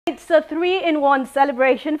It's a 3-in-1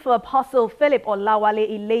 celebration for Apostle Philip Olawale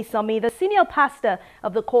Ilesanmi, the senior pastor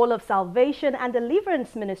of the Call of Salvation and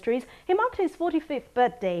Deliverance Ministries. He marked his 45th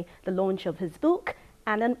birthday, the launch of his book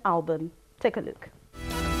and an album. Take a look.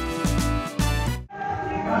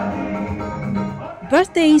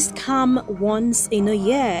 Birthdays come once in a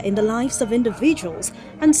year in the lives of individuals,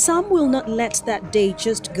 and some will not let that day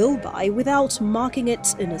just go by without marking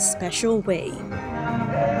it in a special way.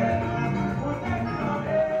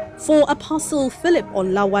 For Apostle Philip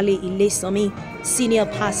Olawale Ilesanmi, senior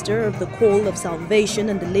pastor of the Call of Salvation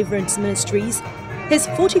and Deliverance Ministries, his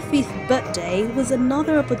 45th birthday was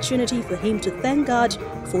another opportunity for him to thank God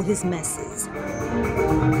for his messes.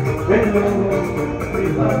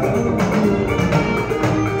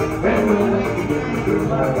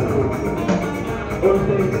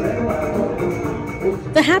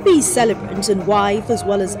 The happy celebrant and wife, as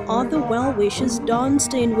well as other well-wishers,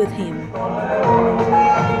 danced in with him.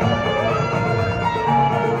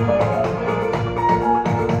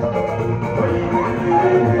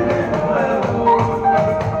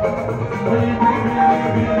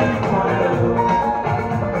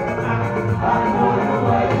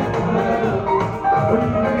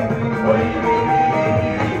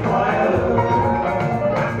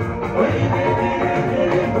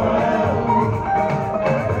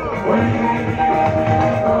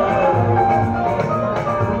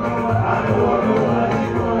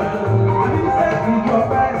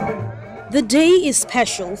 The day is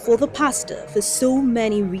special for the pastor for so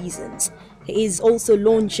many reasons. He is also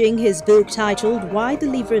launching his book titled Why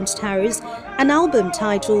Deliverance Tarries, an album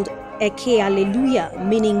titled Eke Alleluia,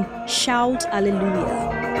 meaning Shout Alleluia.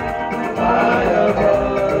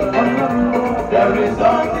 There is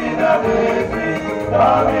something that makes me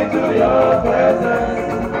come into your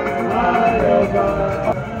presence, my God.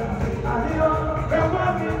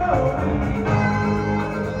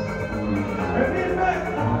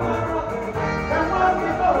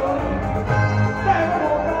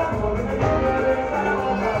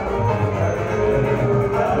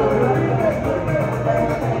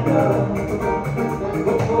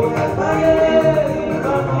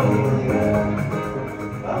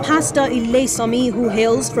 Pastor Ilesanmi, who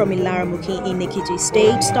hails from Ilesanmi in Ekiti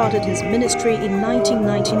State, started his ministry in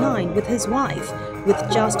 1999 with his wife, with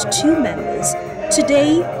just 2 members.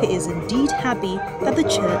 Today, he is indeed happy that the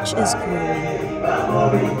church is growing.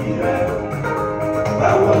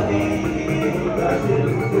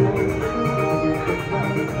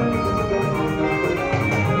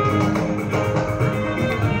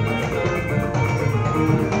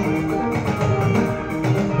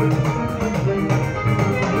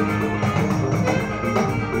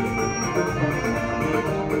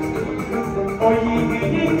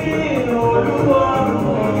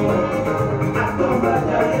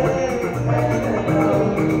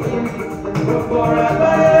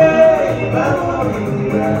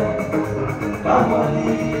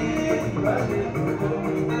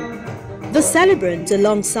 The celebrant,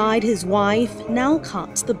 alongside his wife, now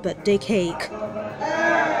cuts the birthday cake.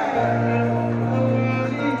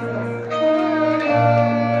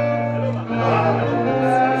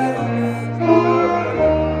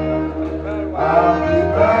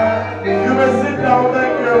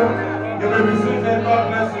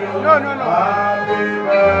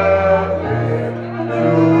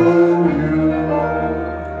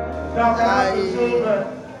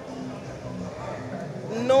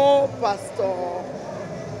 No, Pastor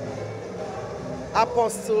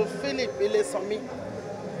Apostle Philip Ilesanmi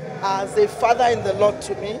as a father in the Lord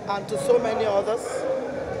to me and to so many others.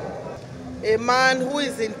 A man who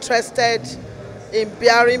is interested in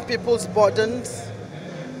bearing people's burdens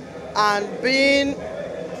and being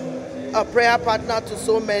a prayer partner to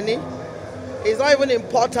so many. It's not even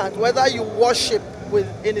important whether you worship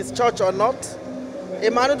in his church or not. A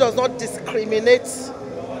man who does not discriminate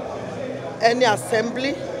any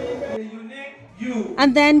assembly.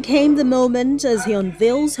 And then came the moment as he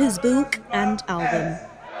unveils his book and album.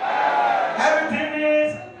 Everything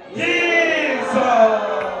is Jesus.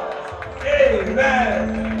 Amen.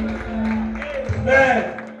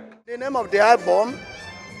 Amen. The name of the album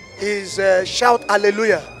is Shout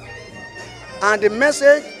Hallelujah. And the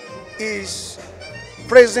message is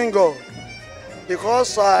praising God.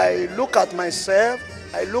 Because I look at myself,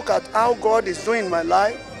 I look at how God is doing in my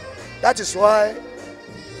life. That is why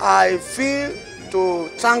I feel to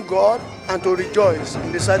thank God and to rejoice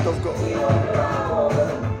in the sight of God.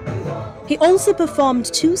 He also performed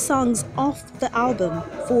 2 songs off the album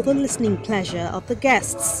for the listening pleasure of the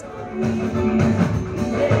guests.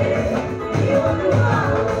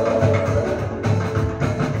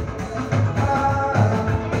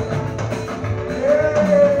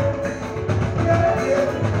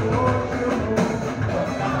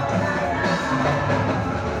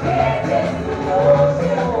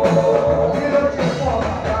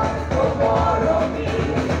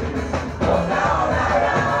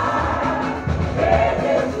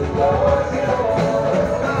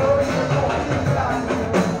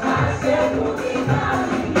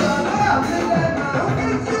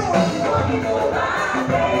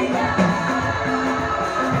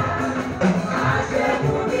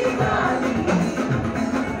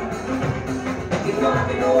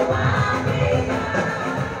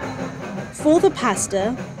 For the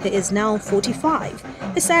pastor, he is now 45.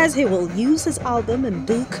 He says he will use his album and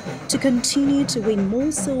book to continue to win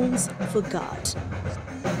more souls for God.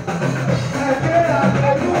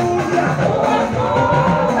 Hallelujah.